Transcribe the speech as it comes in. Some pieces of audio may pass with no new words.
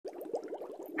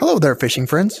Hello there, fishing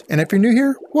friends, and if you're new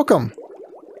here, welcome.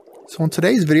 So in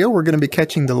today's video, we're going to be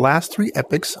catching the last 3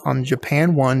 epics on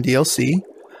Japan 1 DLC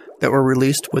that were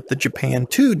released with the Japan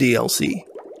 2 DLC.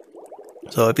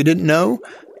 So if you didn't know,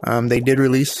 they did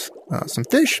release some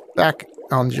fish back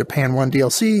on the Japan 1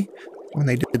 DLC when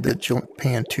they did the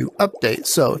Japan 2 update.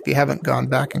 So if you haven't gone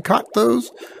back and caught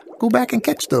those, go back and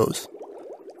catch those.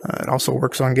 It also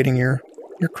works on getting your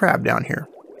crab down here.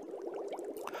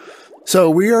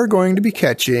 So we are going to be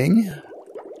catching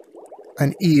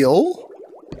an eel,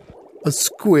 a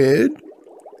squid,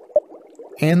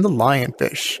 and the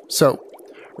lionfish. So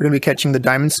we're going to be catching the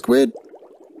diamond squid,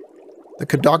 the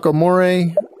Kidako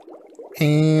Moray,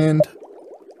 and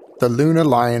the Luna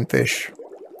lionfish.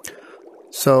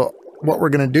 So what we're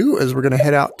going to do is we're going to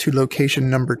head out to location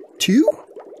number 2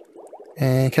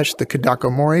 and catch the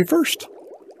Kidako Moray first.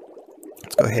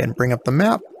 Let's go ahead and bring up the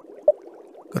map.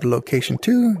 Go to location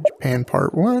 2, Japan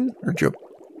Part 1, or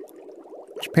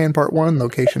Japan Part 1,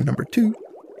 location number 2,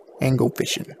 and go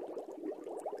fishing.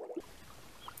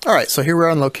 Alright, so here we're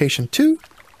on location 2.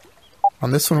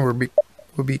 On this one,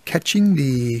 we'll be catching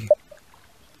the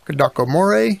Kidako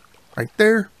Moray right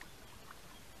there.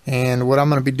 And what I'm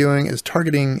going to be doing is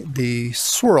targeting the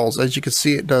swirls. As you can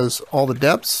see, it does all the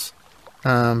depths,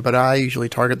 but I usually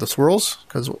target the swirls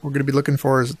because what we're going to be looking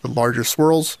for is the larger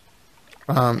swirls.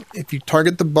 If you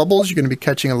target the bubbles, you're going to be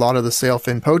catching a lot of the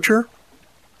sailfin poacher,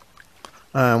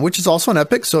 which is also an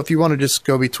epic. So if you want to just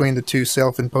go between the 2,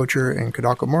 sailfin poacher and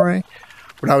Kidako Moray,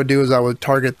 what I would do is I would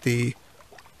target the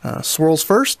swirls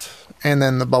first and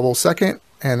then the bubbles second,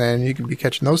 and then you can be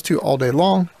catching those 2 all day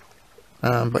long.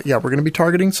 But yeah, we're going to be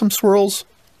targeting some swirls,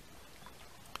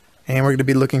 and we're going to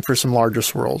be looking for some larger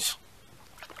swirls.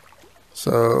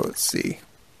 So let's see.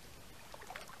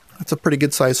 That's a pretty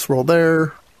good size swirl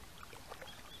there.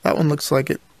 That one looks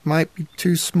like it might be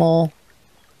too small.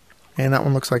 And that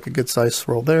one looks like a good size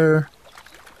swirl there.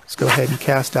 Let's go ahead and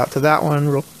cast out to that one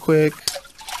real quick.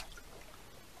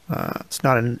 It's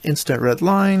not an instant red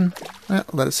line.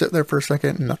 Let it sit there for a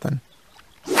second. Nothing.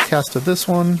 Cast to this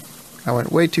one. I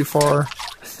went way too far.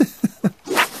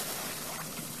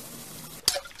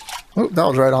 Oh, that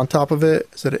was right on top of it.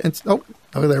 Is it an instant?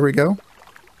 Oh, there we go.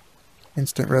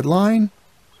 Instant red line.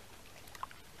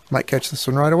 Might catch this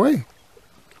one right away.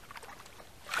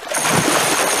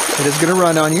 It is going to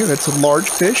run on you. It's a large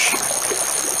fish.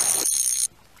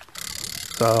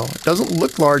 So it doesn't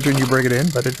look large when you bring it in,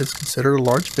 but it is considered a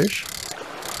large fish.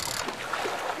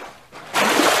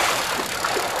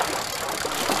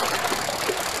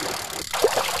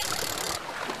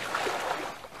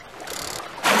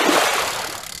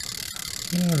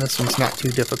 And this one's not too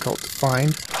difficult to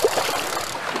find.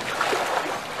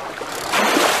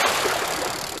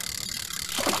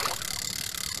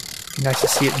 Be nice to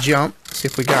see it jump. See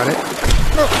if we got it.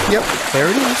 Oh, yep, there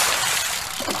it is.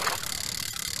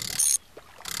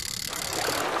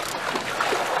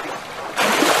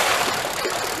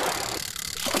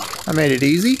 I made it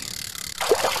easy.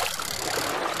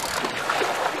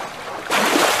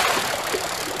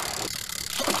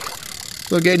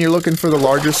 So again, you're looking for the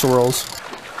larger swirls.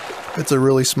 It's a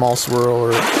really small swirl,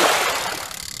 or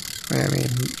I mean,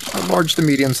 a large to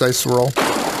medium-sized swirl.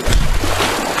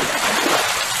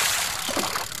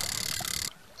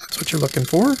 That's what you're looking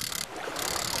for.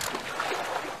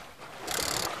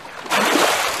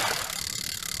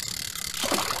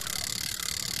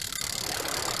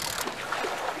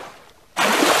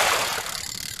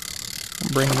 I'll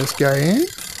bring this guy in,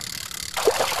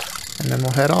 and then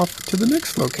we'll head off to the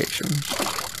next location.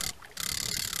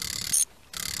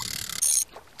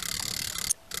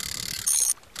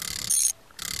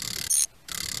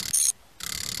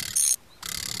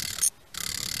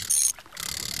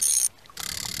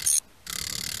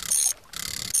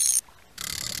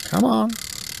 Come on.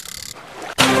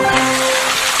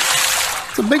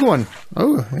 It's a big one.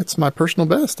 Oh, it's my personal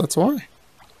best, that's why.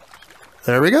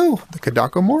 There we go, the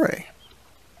Kidako Moray.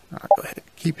 I'll go ahead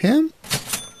and keep him.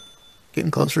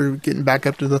 Getting closer, getting back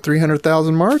up to the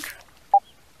 300,000 mark.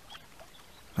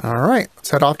 Alright, let's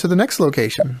head off to the next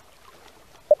location.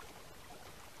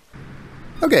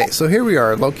 Okay, so here we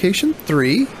are, location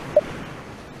 3.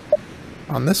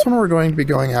 On this one, we're going to be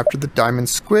going after the diamond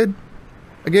squid.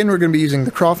 Again, we're going to be using the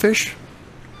crawfish.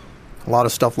 A lot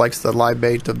of stuff likes the live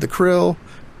bait of the krill.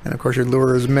 And of course your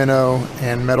lure is minnow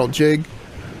and metal jig.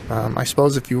 I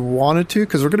suppose if you wanted to,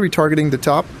 because we're going to be targeting the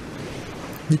top,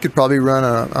 you could probably run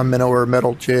a minnow or a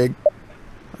metal jig.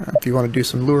 If you want to do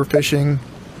some lure fishing,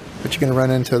 but you're going to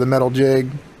run into the metal jig.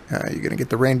 You're going to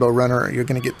get the rainbow runner. You're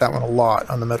going to get that one a lot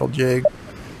on the metal jig.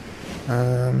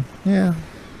 Yeah.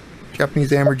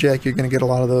 Japanese amberjack, you're going to get a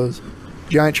lot of those.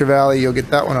 Giant trevally, you'll get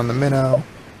that one on the minnow.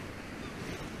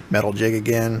 metal jig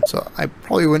again. So I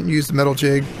probably wouldn't use the metal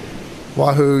jig.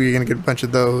 Wahoo, you're going to get a bunch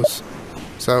of those.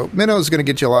 So minnow is going to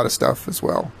get you a lot of stuff as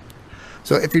well.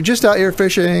 So if you're just out here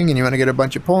fishing and you want to get a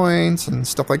bunch of points and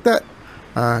stuff like that,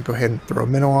 go ahead and throw a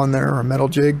minnow on there or a metal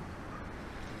jig.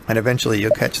 And eventually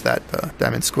you'll catch that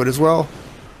diamond squid as well.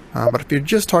 But if you're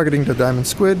just targeting the diamond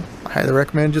squid, I highly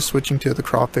recommend just switching to the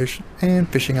crawfish and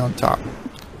fishing on top.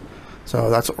 So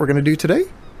that's what we're going to do today.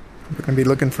 We're going to be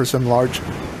looking for some large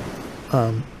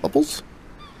bubbles.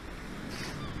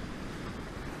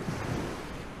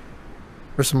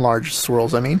 Or some large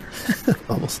swirls, I mean.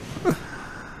 Bubbles.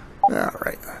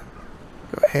 Alright.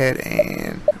 Go ahead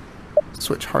and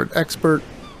switch hard expert.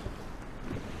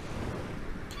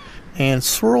 And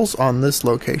swirls on this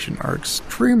location are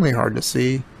extremely hard to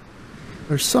see.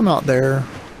 There's some out there.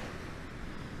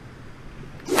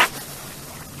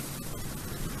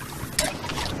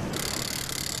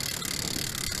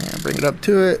 And bring it up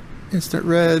to it. Instant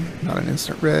red. Not an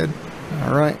instant red.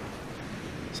 Alright.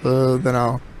 So then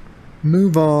I'll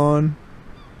move on.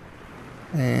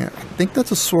 And I think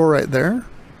that's a swirl right there.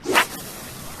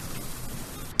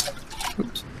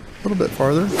 Oops. A little bit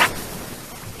farther.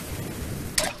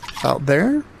 Out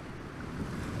there.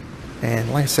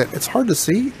 And like I said, it's hard to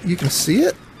see. You can see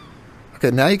it.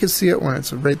 Okay, now you can see it when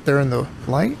it's right there in the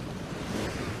light.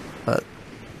 But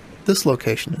this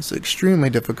location is extremely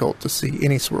difficult to see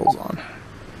any swirls on.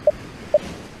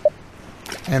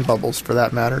 And bubbles for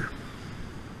that matter.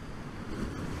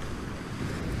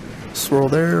 Swirl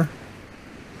there.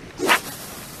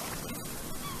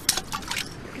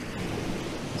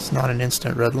 It's not an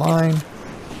instant red line.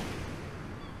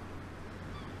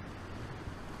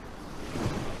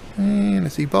 And I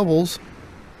see bubbles.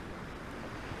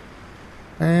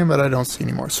 But I don't see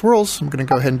any more swirls. I'm going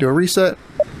to go ahead and do a reset.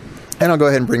 And I'll go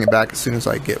ahead and bring it back as soon as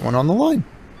I get one on the line.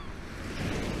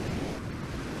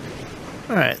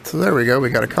 Alright, so there we go. We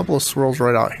got a couple of swirls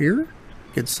right out here.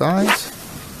 Good size.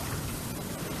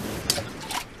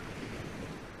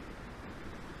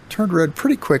 Turned red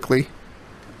pretty quickly.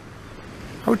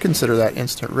 I would consider that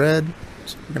instant red.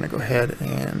 So we're going to go ahead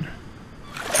and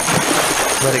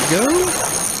let it go.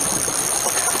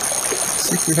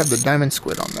 See if we have the diamond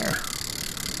squid on there.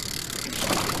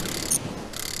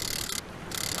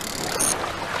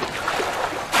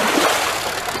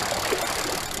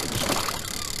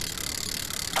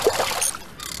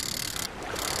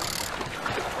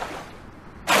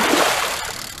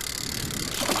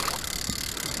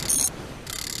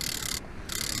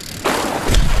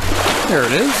 There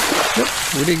it is. Yep,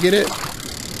 we did get it.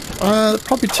 It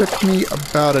probably took me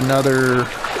about another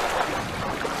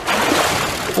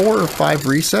 4 or 5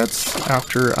 resets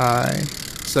after I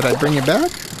said I'd bring it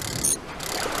back.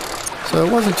 So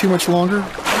it wasn't too much longer.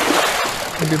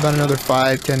 Maybe about another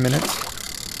 5-10 minutes.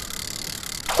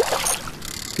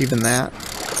 Even that.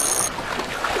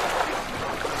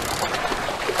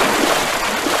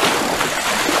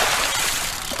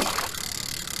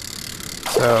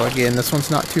 So again, this one's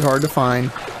not too hard to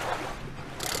find.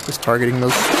 Just targeting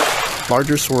those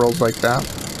larger swirls like that.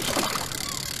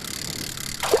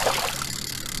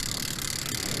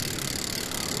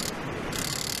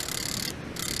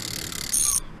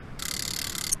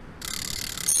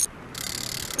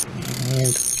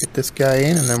 And get this guy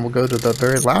in, and then we'll go to the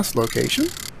very last location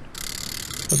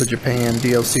of the Japan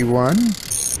DLC 1.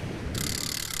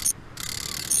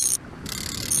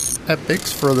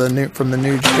 Epics for the new from the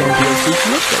new Japan DLC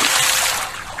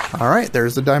update. Alright,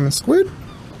 there's the diamond squid.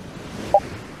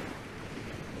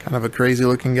 Kind of a crazy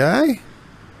looking guy.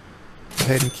 Go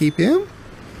ahead and keep him.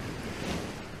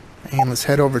 And let's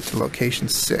head over to location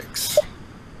 6.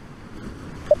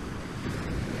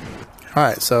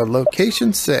 Alright, so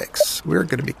location 6. We're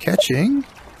going to be catching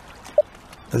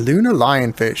the lunar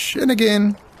lionfish. And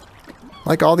again,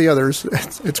 like all the others,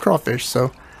 it's crawfish,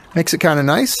 so makes it kind of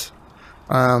nice.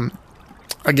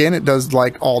 Again, it does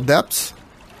like all depths,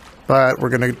 but we're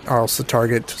going to also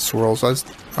target swirls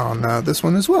on this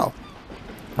one as well.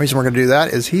 The reason we're going to do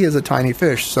that is he is a tiny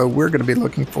fish, so we're going to be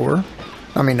looking for,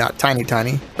 I mean not tiny,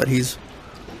 but he's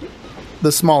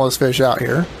the smallest fish out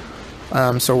here.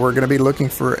 So we're going to be looking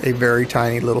for a very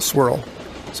tiny little swirl.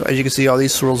 So as you can see, all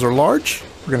these swirls are large.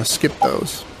 We're going to skip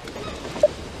those.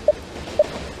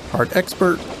 Hard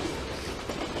expert.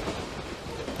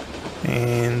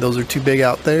 And those are too big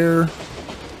out there.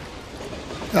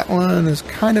 That one is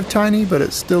kind of tiny, but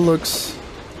it still looks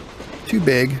too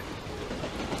big.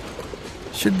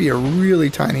 Should be a really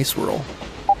tiny swirl.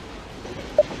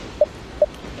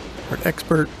 Hard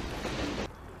expert.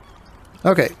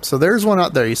 Okay, so there's one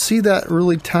out there. You see that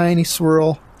really tiny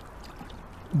swirl?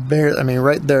 Bare, I mean,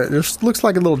 right there, this looks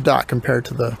like a little dot compared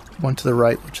to the one to the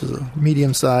right, which is a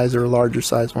medium size or a larger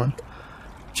size one.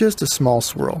 Just a small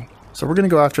swirl. So we're going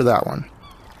to go after that one.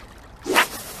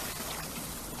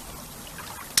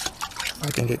 I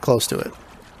can get close to it.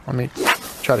 Let me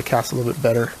try to cast a little bit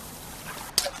better.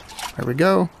 There we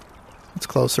go. It's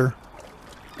closer.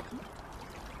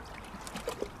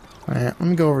 Alright, let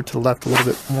me go over to the left a little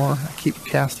bit more. I keep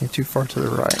casting too far to the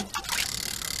right.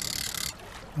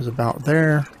 It was about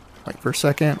there. Wait for a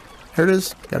second. Here it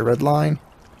is. Got a red line.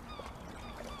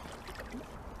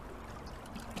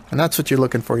 And that's what you're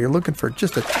looking for. You're looking for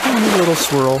just a tiny little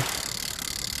swirl.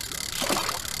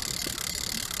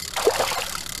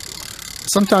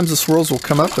 Sometimes the swirls will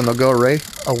come up and they'll go away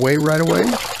right away.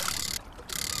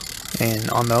 And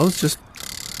on those, just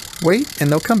wait and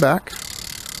they'll come back.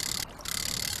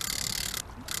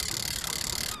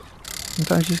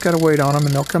 Sometimes you just gotta wait on them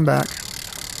and they'll come back.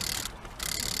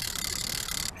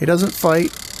 He doesn't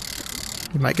fight.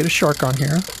 You might get a shark on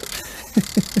here.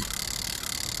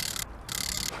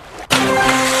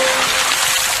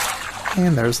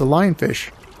 And there's the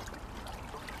lionfish.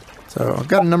 So I've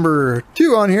got a number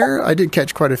 2 on here. I did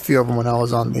catch quite a few of them when I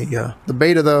was on the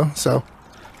beta though. So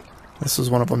this is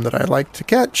one of them that I like to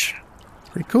catch.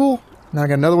 Pretty cool. Now I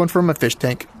got another one from my fish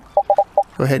tank.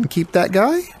 Go ahead and keep that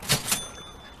guy.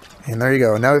 And there you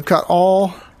go. Now we've caught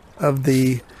all of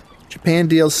the Japan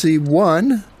DLC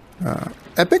 1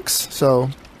 epics. So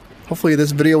hopefully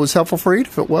this video was helpful for you.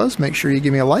 If it was, make sure you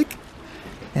give me a like.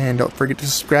 And don't forget to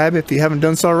subscribe if you haven't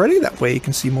done so already. That way you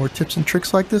can see more tips and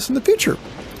tricks like this in the future.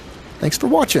 Thanks for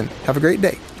watching. Have a great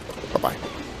day. Bye-bye.